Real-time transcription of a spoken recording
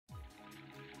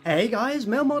Hey guys,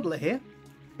 Mel Modeler here.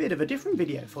 Bit of a different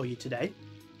video for you today.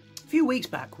 A few weeks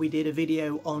back we did a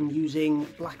video on using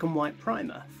black and white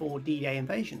primer for D-Day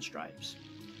invasion stripes.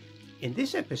 In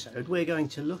this episode we're going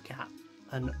to look at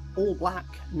an all-black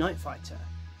night fighter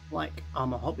like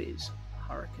Arma Hobby's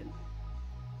Hurricane.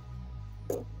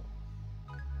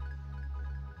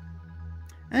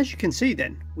 As you can see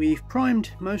then, we've primed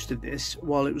most of this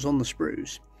while it was on the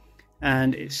sprues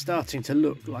and it's starting to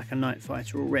look like a night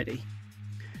fighter already.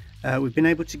 We've been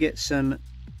able to get some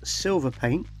silver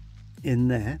paint in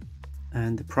there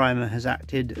and the primer has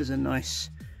acted as a nice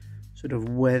sort of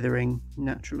weathering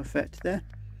natural effect there.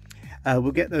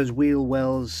 We'll get those wheel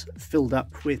wells filled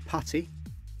up with putty,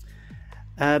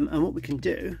 and what we can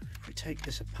do, if we take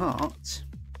this apart,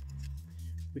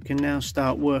 we can now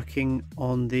start working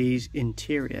on these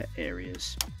interior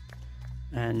areas.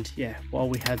 And yeah, while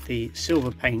we had the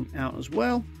silver paint out as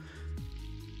well,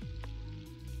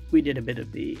 we did a bit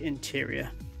of the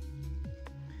interior.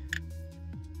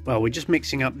 Well, we're just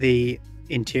mixing up the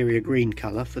interior green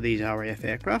colour for these RAF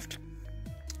aircraft.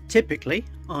 Typically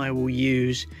I will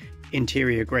use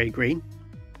interior grey green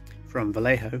from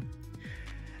Vallejo.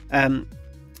 I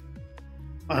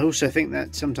also think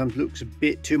that sometimes looks a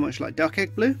bit too much like duck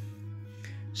egg blue,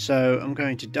 so I'm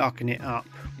going to darken it up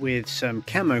with some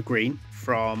camo green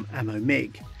from Ammo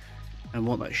MiG, and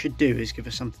what that should do is give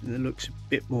us something that looks a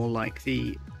bit more like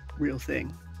the real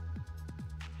thing.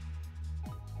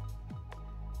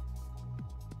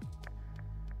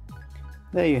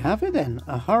 There you have it then,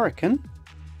 a Hurricane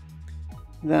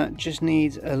that just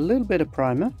needs a little bit of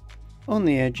primer on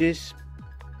the edges,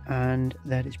 and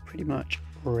that is pretty much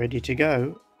ready to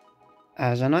go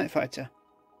as a night fighter.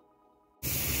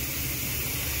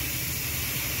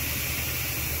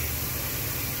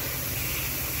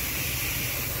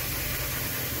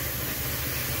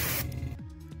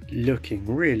 Looking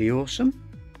really awesome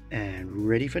and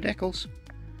ready for decals.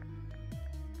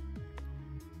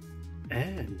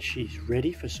 And she's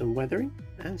ready for some weathering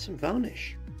and some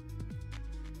varnish.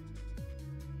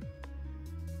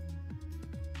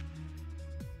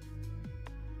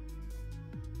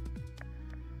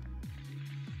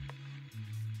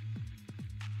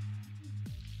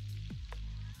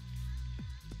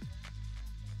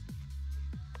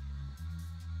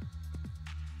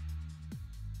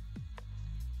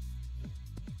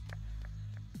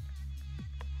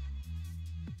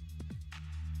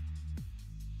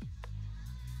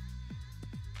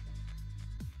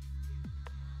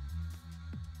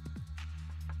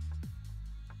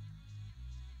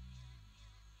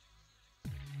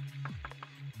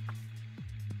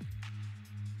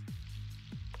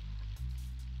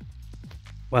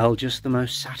 Well, just the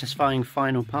most satisfying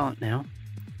final part now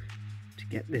to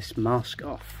get this mask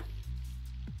off.